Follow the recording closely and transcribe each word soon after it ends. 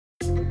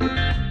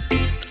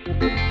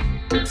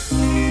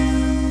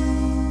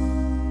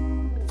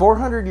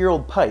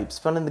400-year-old pipes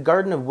found in the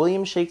garden of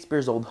William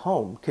Shakespeare's old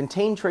home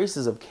contain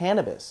traces of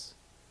cannabis,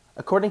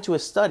 according to a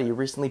study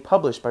recently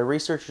published by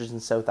researchers in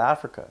South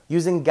Africa.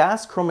 Using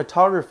gas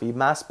chromatography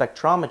mass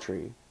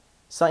spectrometry,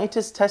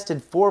 scientists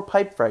tested 4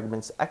 pipe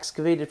fragments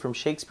excavated from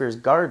Shakespeare's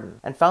garden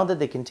and found that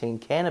they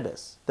contained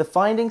cannabis. The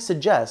findings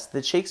suggest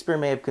that Shakespeare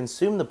may have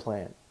consumed the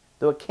plant,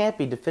 though it can't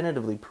be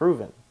definitively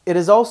proven. It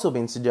has also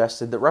been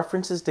suggested that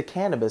references to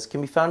cannabis can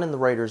be found in the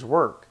writer's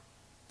work.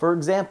 For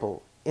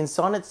example, in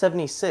Sonnet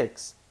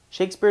 76,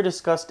 Shakespeare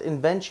discussed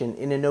invention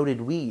in a noted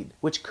weed,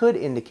 which could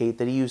indicate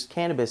that he used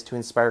cannabis to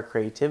inspire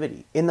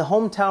creativity. In the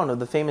hometown of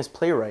the famous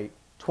playwright,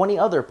 20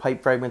 other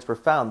pipe fragments were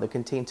found that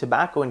contained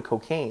tobacco and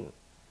cocaine,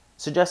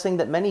 suggesting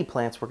that many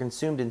plants were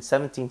consumed in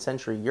 17th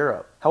century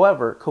Europe.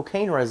 However,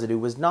 cocaine residue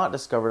was not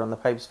discovered on the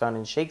pipes found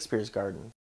in Shakespeare's garden.